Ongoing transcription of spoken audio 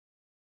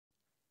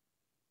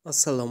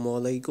আসসালামু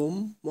আলাইকুম।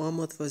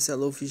 মোহাম্মদ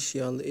ফয়সাল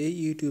অফিসিয়াল এই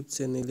ইউটিউব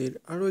চ্যানেলের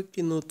আরও একটি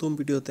নতুন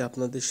ভিডিওতে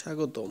আপনাদের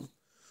স্বাগতম।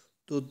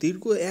 তো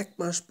দীর্ঘ 1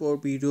 মাস পর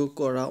ভিডিও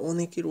করা,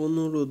 অনেকের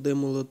অনুরোধে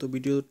মূলত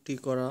ভিডিওটি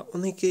করা।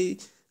 অনেকেই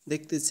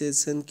দেখতে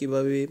চেয়েছেন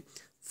কিভাবে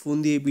ফোন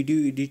দিয়ে ভিডিও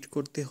এডিট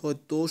করতে হয়।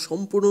 তো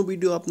সম্পূর্ণ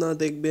ভিডিও আপনারা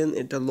দেখবেন,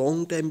 এটা লং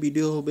টাইম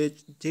ভিডিও হবে।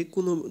 যে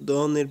কোনো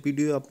ধরনের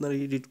ভিডিও আপনারা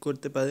এডিট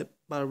করতে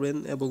পারবেন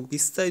এবং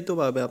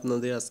বিস্তারিতভাবে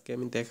আপনাদের আজকে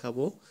আমি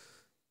দেখাবো।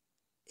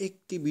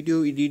 একটি ভিডিও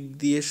এডিট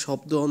দিয়ে সব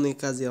ধরনের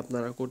কাজই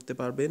আপনারা করতে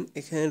পারবেন।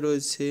 এখানে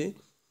রয়েছে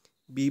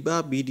ভিভা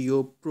ভিডিও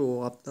প্রো,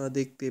 আপনারা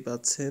দেখতে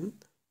পাচ্ছেন।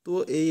 তো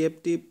এই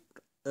অ্যাপটি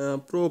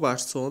প্রো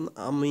ভার্সন,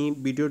 আমি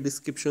ভিডিও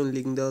ডিসক্রিপশন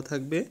লিঙ্ক দেওয়া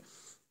থাকবে,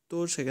 তো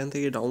সেখান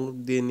থেকে ডাউনলোড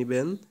দিয়ে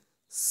নেবেন।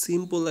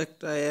 সিম্পল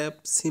একটা অ্যাপ,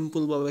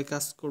 সিম্পলভাবে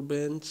কাজ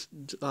করবেন,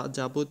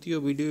 যাবতীয়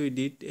ভিডিও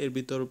এডিট এর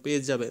ভিতর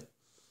পেয়ে যাবেন।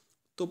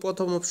 তো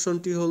প্রথম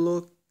অপশনটি হলো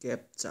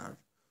ক্যাপচার।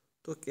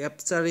 তো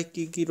ক্যাপচারে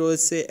কি কি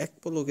রয়েছে এক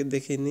পলকে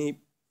দেখে নিই।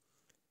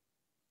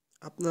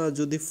 আপনারা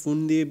যদি ফোন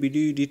দিয়ে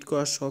ভিডিও এডিট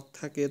করার শখ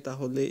থাকে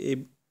তাহলে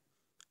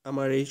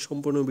আমার এই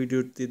সম্পূর্ণ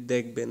ভিডিওটি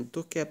দেখবেন। তো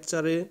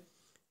ক্যাপচারে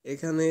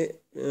এখানে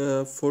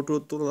ফটো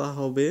তোলা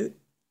হবে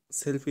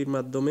সেলফির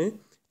মাধ্যমে।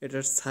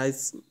 এটার সাইজ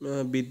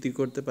বৃদ্ধি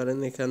করতে পারেন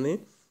এখানে।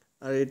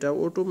 আর এটা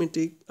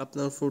অটোমেটিক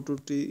আপনার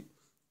ফটোটি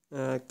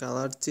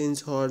কালার চেঞ্জ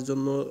হওয়ার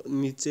জন্য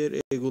নিচের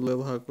এগুলো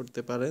ব্যবহার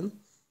করতে পারেন।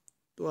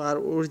 তো আর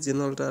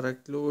অরিজিনালটা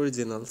রাখলে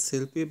অরিজিনাল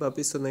সেলফি বা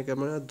পিছনে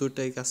ক্যামেরা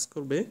দুটাই কাজ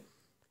করবে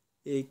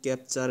এই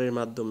ক্যাপচারের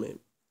মাধ্যমে।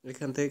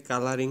 এখান থেকে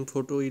কালারিং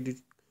ফটো এডিট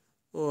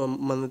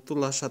মানে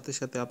তোলার সাথে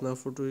সাথে আপনার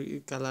ফটো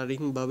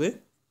কালারিংভাবে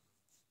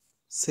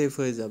সেভ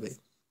হয়ে যাবে।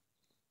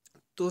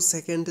 তো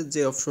সেকেন্ড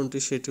যে অপশনটি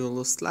সেটি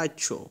হলো স্লাইড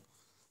শো।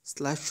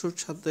 স্লাইড শোর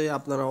সাথে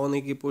আপনারা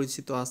অনেকেই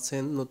পরিচিত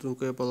আছেন, নতুন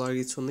করে বলার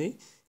কিছু নেই।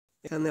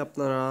 এখানে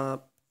আপনারা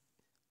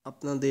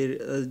আপনাদের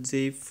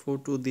যেই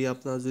ফটো দিয়ে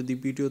আপনারা যদি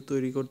ভিডিও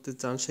তৈরি করতে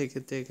চান,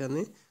 সেক্ষেত্রে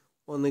এখানে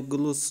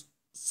অনেকগুলো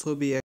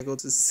ছবি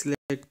একত্রে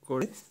সিলেক্ট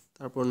করে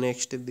তারপর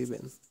নেক্সটে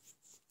দিবেন।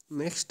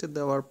 নেক্সটে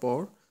দেওয়ার পর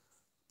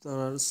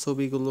আপনার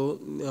ছবিগুলো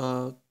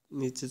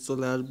নিচে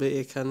চলে আসবে।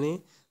 এখানে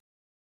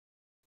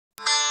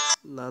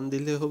নাম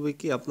দিলে হবে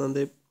কি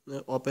আপনাদের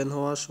ওপেন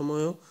হওয়ার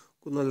সময়ও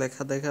কোনো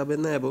লেখা দেখাবে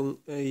না এবং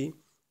এই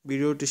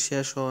ভিডিওটি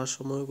শেষ হওয়ার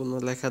সময় কোনো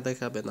লেখা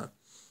দেখাবে না।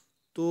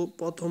 তো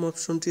প্রথম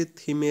অপশনটি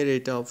থিমের,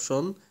 এটা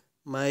অপশন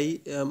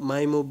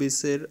মাই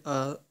মুভিসের,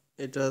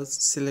 এটা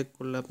সিলেক্ট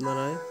করলে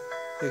আপনারা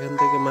এখান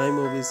থেকে মাই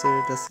মুভিসের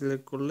এটা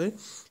সিলেক্ট করলে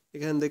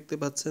এখানে দেখতে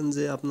পাচ্ছেন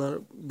যে আপনার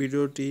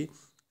ভিডিওটি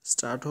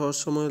স্টার্ট হওয়ার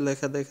সময়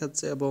লেখা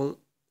দেখাচ্ছে এবং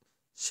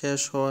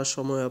শেষ হওয়ার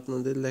সময়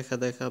আপনাদের লেখা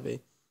দেখাবে।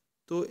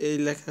 তো এই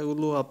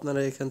লেখাগুলো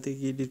আপনারা এখান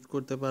থেকে এডিট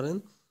করতে পারেন।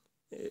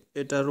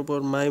 এটার উপর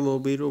মাই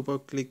মুভির উপর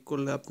ক্লিক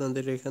করলে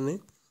আপনাদের এখানে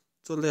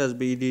চলে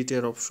আসবে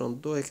এডিটের অপশন।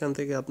 তো এখান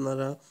থেকে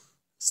আপনারা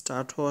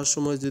স্টার্ট হওয়ার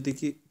সময় যদি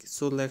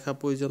কিছু লেখা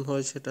প্রয়োজন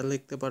হয় সেটা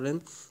লিখতে পারেন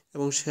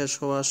এবং শেষ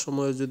হওয়ার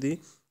সময় যদি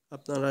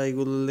আপনারা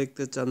এগুলো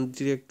লিখতে চান,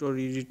 ডিরেক্টর,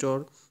 এডিটর,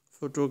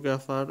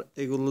 ফটোগ্রাফার,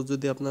 এগুলো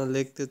যদি আপনারা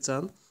লিখতে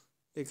চান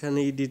এখানে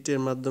এডিটের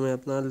মাধ্যমে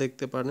আপনারা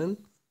লিখতে পারেন।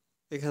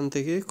 এখান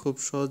থেকে খুব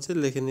সহজে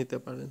লিখে নিতে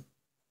পারেন।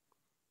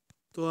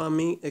 তো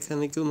আমি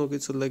এখানে কোনো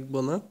কিছু লিখব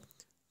না,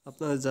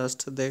 আপনার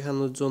জাস্ট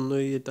দেখানোর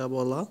জন্যই এটা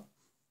বলা।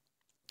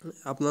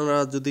 আপনারা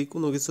যদি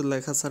কোনো কিছু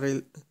লেখা ছাড়াই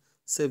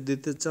সেভ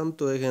দিতে চান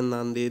তো এখানে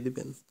নাম দিয়ে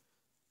দিবেন।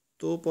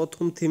 তো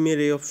প্রথম থিমের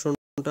এই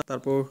অপশনটা,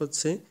 তারপর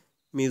হচ্ছে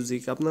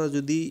মিউজিক। আপনারা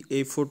যদি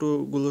এই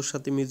ফটোগুলোর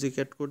সাথে মিউজিক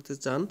অ্যাড করতে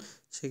চান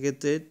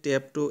সেক্ষেত্রে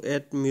ট্যাপ টু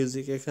অ্যাড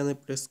মিউজিক এখানে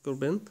প্রেস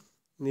করবেন।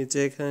 নিচে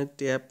এখানে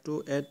ট্যাপ টু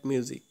অ্যাড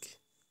মিউজিক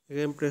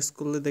এখানে প্রেস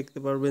করলে দেখতে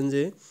পারবেন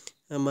যে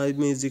মাই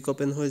মিউজিক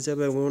ওপেন হয়ে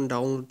যাবে এবং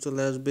ডাউনলোড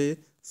চলে আসবে।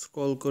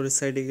 স্ক্রল করে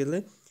সাইডে গেলে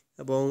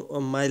এবং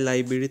মাই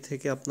লাইব্রেরি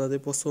থেকে আপনাদের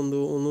পছন্দ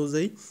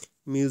অনুযায়ী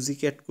মিউজিক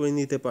অ্যাড করে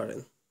নিতে পারেন।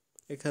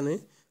 এখানে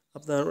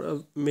আপনার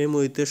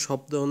মেমোরিতে সব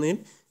ধরনের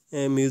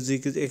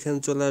মিউজিক এখানে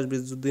চলে আসবে।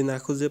 যদি না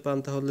খুঁজে পান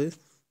তাহলে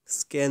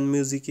স্ক্যান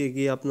মিউজিকে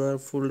গিয়ে আপনার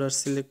ফোল্ডার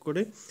সিলেক্ট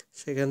করে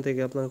সেখান থেকে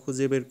আপনার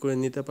খুঁজে বের করে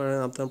নিতে পারেন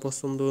আপনার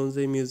পছন্দ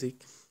অনুযায়ী মিউজিক।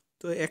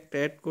 তো একটা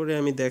অ্যাড করে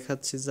আমি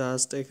দেখাচ্ছি,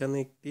 জাস্ট এখানে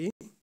একটি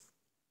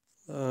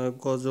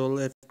গজল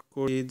অ্যাড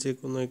করি, যে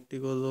কোনো একটি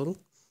গজল।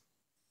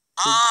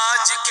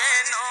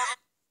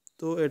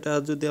 তো এটা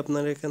যদি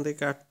আপনারা এখান থেকে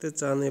কাটতে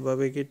চান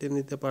এভাবে কেটে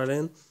নিতে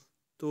পারেন।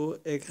 তো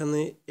এখানে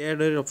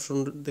অ্যাডের অপশন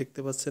দেখতে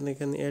পাচ্ছেন,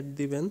 এখানে অ্যাড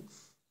দিবেন।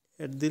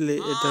 অ্যাড দিলে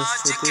এটার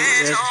সাথে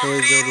অ্যাড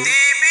হয়ে যাবে।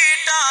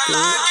 তো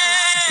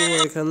তো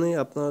এখানে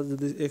আপনারা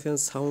যদি এখানে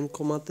সাউন্ড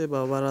কমাতে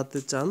বা বাড়াতে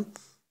চান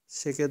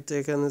সেক্ষেত্রে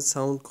এখানে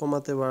সাউন্ড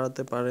কমাতে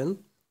বাড়াতে পারেন।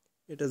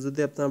 এটা যদি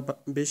আপনার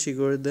বেশি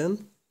করে দেন,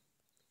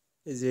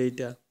 এই যে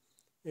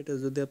এটা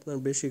যদি আপনার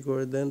বেশি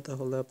করে দেন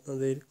তাহলে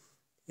আপনাদের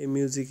এই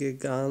মিউজিকে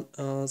গান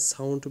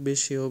সাউন্ড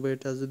বেশি হবে।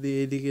 এটা যদি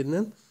এইদিকে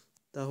নেন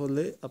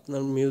তাহলে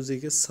আপনার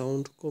মিউজিকের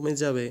সাউন্ড কমে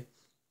যাবে,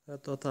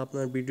 তথা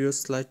আপনার ভিডিও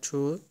স্লাইড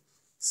শো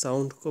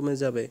সাউন্ড কমে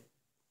যাবে।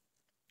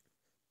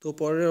 তো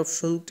পরের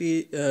অপশনটি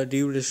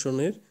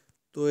ডিউরেশনের।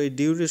 তো এই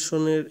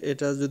ডিউরেশনের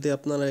এটা যদি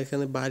আপনারা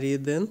এখানে বাড়িয়ে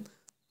দেন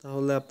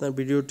তাহলে আপনার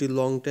ভিডিওটি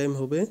লং টাইম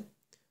হবে।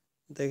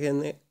 দেখেন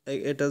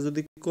এটা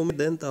যদি কমিয়ে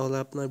দেন তাহলে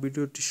আপনার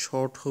ভিডিওটি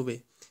শর্ট হবে।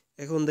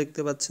 এখন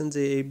দেখতে পাচ্ছেন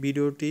যে এই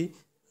ভিডিওটি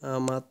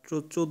মাত্র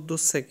 14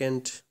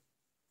 সেকেন্ড।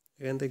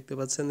 এখানে দেখতে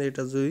পাচ্ছেন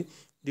এটা যদি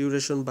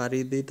ডিউরেশন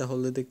বাড়িয়ে দিই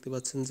তাহলে দেখতে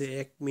পাচ্ছেন যে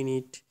 1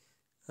 মিনিট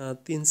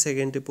 3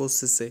 সেকেন্ডে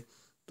পৌঁছেছে।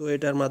 তো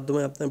এটার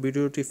মাধ্যমে আপনার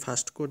ভিডিওটি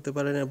ফাস্ট করতে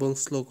পারেন এবং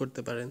স্লো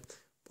করতে পারেন।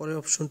 পরের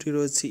অপশনটি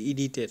রয়েছে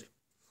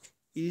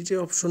এডিটের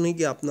অপশনে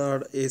গিয়ে আপনার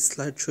এই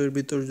স্লাইড শো এর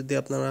ভিতর যদি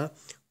আপনারা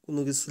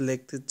কোনো কিছু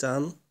লিখতে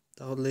চান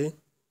তাহলে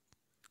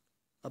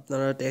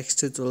আপনারা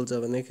টেক্সটে চলে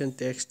যাবেন। এখানে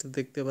টেক্সট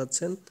দেখতে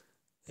পাচ্ছেন,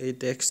 এই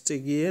টেক্সটে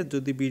গিয়ে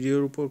যদি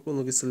ভিডিওর উপর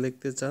কোনো কিছু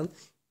লিখতে চান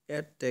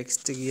অ্যাড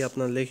টেক্সটে গিয়ে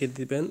আপনারা লিখে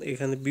দিবেন।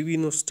 এখানে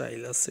বিভিন্ন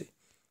স্টাইল আছে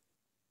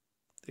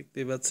দেখতে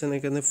পাচ্ছেন,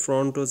 এখানে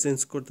ফন্টও চেঞ্জ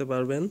করতে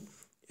পারবেন।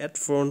 অ্যাড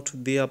ফন্ট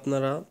দিয়ে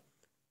আপনারা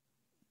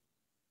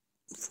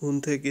ফোন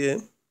থেকে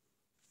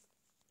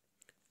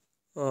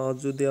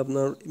যদি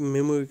আপনার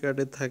মেমোরি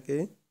কার্ডে থাকে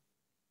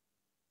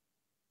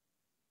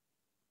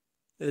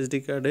এসডি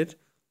কার্ডের,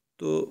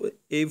 তো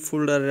এই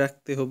ফোল্ডারে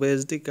রাখতে হবে।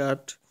 এসডি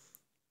কার্ড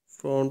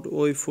ফ্রন্ট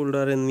ওই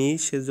ফোল্ডারে নেই,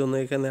 সেজন্য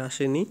এখানে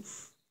আসেনি।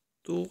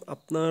 তো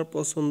আপনার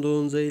পছন্দ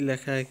অনুযায়ী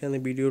লেখা এখানে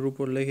ভিডিওর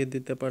উপর লিখে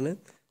দিতে পারেন।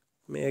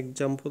 আমি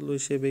এক্সাম্পল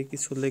হিসেবে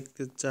কিছু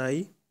লিখতে চাই,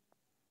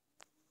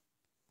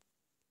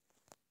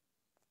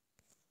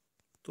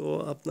 তো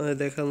আপনার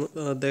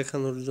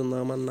দেখানোর জন্য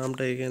আমার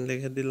নামটা এখানে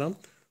লিখে দিলাম।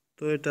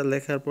 তো এটা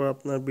লেখার পর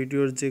আপনার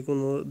ভিডিওর যে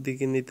কোনো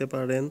দিকে নিতে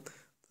পারেন।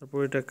 তারপর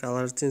এটা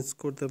কালার চেঞ্জ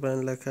করতে পারেন,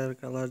 লেখার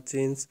কালার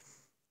চেঞ্জ।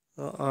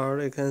 আর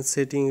এখানে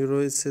সেটিং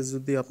রয়েছে,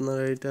 যদি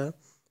আপনারা এটা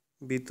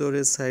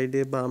ভিতরে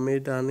সাইডে বামে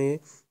ডানে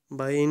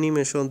বা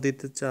অ্যানিমেশন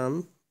দিতে চান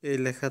এই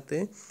লেখাতে,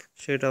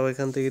 সেটাও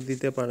এখান থেকে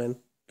দিতে পারেন।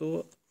 তো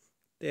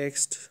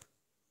টেক্সট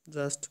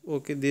জাস্ট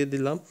ওকে দিয়ে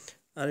দিলাম।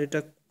 আর এটা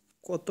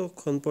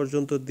কতক্ষণ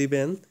পর্যন্ত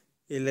দিবেন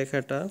এই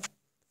লেখাটা,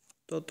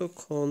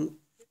 ততক্ষণ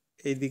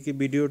এইদিকে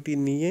ভিডিওটি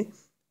নিয়ে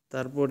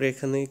তারপর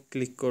এখানে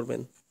ক্লিক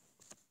করবেন,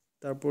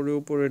 তারপরে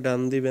উপরে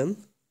ডান দিবেন,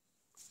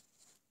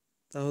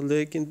 তাহলে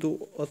কিন্তু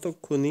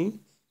অতক্ষণই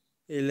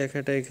এই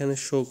লেখাটা এখানে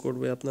শো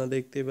করবে। আপনারা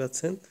দেখতেই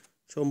পাচ্ছেন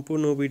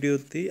সম্পূর্ণ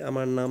ভিডিওতেই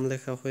আমার নাম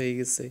লেখা হয়ে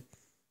গেছে।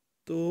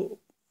 তো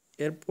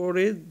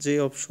এরপরে যে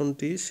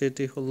অপশনটি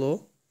সেটি হলো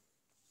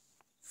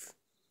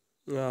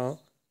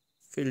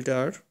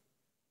ফিল্টার।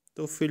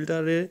 তো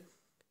ফিল্টারে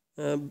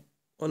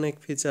অনেক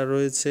ফিচার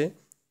রয়েছে,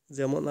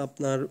 যেমন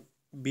আপনার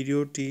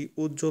ভিডিওটি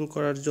উজ্জ্বল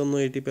করার জন্য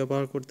এটি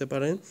ব্যবহার করতে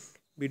পারেন,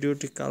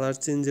 ভিডিওটি কালার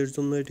চেঞ্জের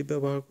জন্য এটি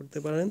ব্যবহার করতে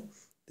পারেন।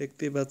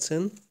 দেখতেই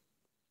পাচ্ছেন,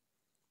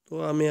 তো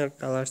আমি আর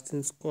কালার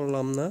চেঞ্জ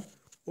করলাম না,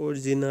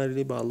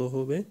 অরিজিনালি ভালো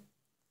হবে।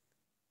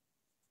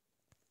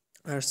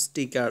 আর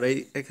স্টিকার,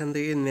 এখান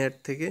থেকে নেট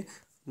থেকে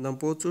আপনার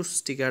প্রচুর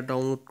স্টিকার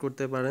ডাউনলোড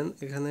করতে পারেন।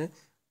 এখানে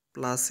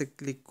প্লাসে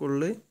ক্লিক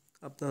করলে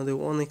আপনাদের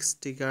অনেক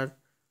স্টিকার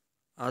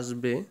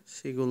আসবে,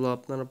 সেগুলো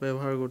আপনারা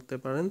ব্যবহার করতে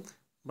পারেন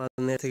বা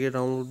নেট থেকে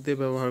ডাউনলোড দিয়ে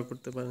ব্যবহার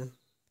করতে পারেন।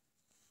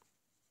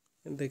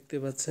 দেখতে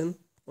পাচ্ছেন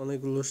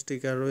অনেকগুলো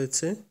স্টিকার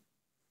রয়েছে,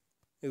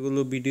 এগুলো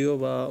ভিডিও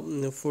বা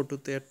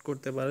ফটোতে অ্যাড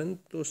করতে পারেন।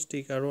 তো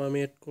স্টিকারও আমি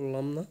অ্যাড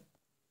করলাম না।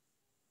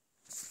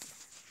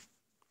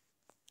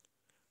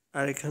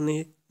 আর এখানে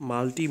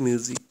মাল্টি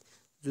মিউজিক,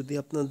 যদি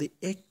আপনাদের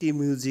একটি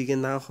মিউজিকে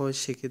না হয়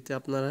সেক্ষেত্রে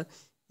আপনারা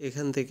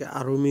এখান থেকে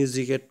আরও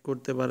মিউজিক অ্যাড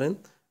করতে পারেন।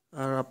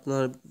 আর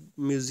আপনার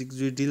মিউজিক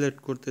যদি ডিলিট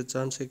করতে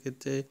চান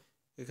সেক্ষেত্রে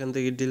এখান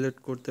থেকে ডিলিট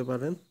করতে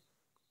পারেন।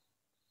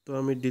 তো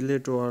আমি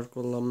ডিলিটও আর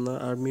করলাম না।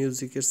 আর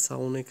মিউজিকের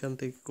সাউন্ড এখান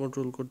থেকে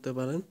কন্ট্রোল করতে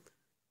পারেন।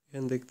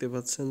 এখানে দেখতে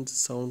পাচ্ছেন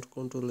সাউন্ড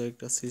কন্ট্রোলের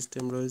একটা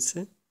সিস্টেম রয়েছে।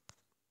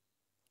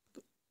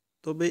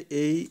 তবে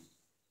এই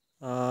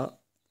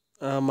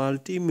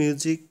মাল্টি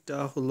মিউজিকটা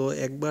হলো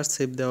একবার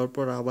সেভ দেওয়ার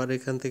পর আবার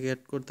এখান থেকে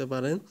অ্যাড করতে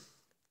পারেন।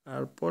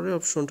 আর পরের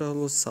অপশনটা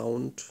হলো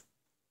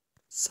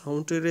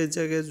সাউন্ডের এই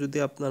জায়গায় যদি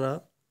আপনারা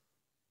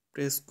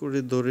প্রেস করে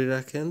ধরে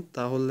রাখেন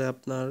তাহলে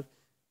আপনার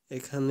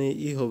এখানে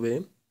হবে,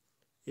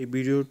 এই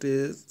ভিডিওতে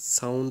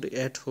সাউন্ড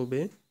অ্যাড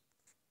হবে।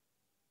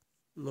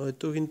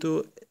 নয়তো কিন্তু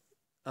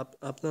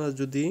আপনারা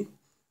যদি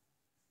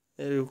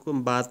এরকম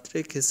বাদ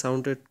রেখে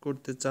সাউন্ড অ্যাড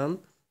করতে চান,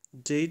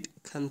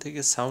 যেইখান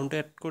থেকে সাউন্ড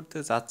অ্যাড করতে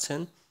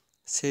চাচ্ছেন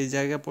সেই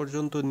জায়গা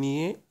পর্যন্ত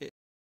নিয়ে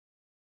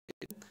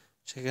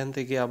সেখান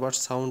থেকে আবার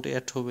সাউন্ড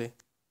অ্যাড হবে।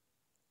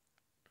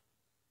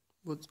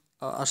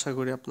 আশা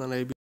করি আপনারা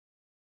এই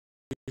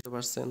বুঝতে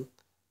পারছেন।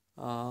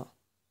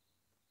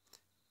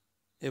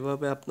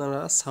 এভাবে আপনারা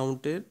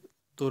সাউন্ডের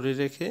ধরে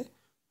রেখে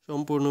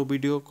সম্পূর্ণ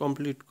ভিডিও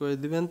কমপ্লিট করে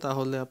দিবেন,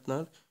 তাহলে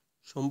আপনার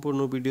সম্পূর্ণ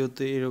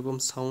ভিডিওতে এরকম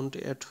সাউন্ড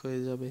অ্যাড হয়ে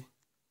যাবে।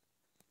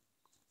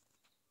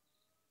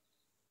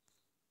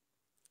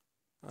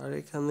 আর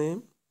এখানে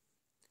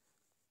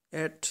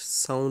অ্যাড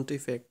সাউন্ড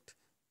ইফেক্ট,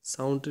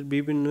 সাউন্ডের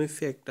বিভিন্ন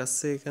ইফেক্ট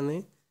আছে এখানে,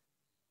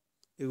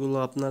 এগুলো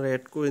আপনারা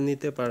অ্যাড করে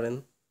নিতে পারেন।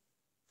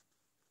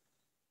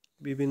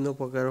 বিভিন্ন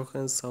প্রকার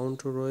ওখানে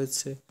সাউন্ডও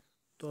রয়েছে,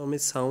 তো আমি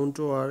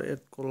সাউন্ডও আর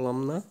অ্যাড করলাম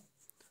না।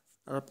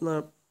 আর আপনার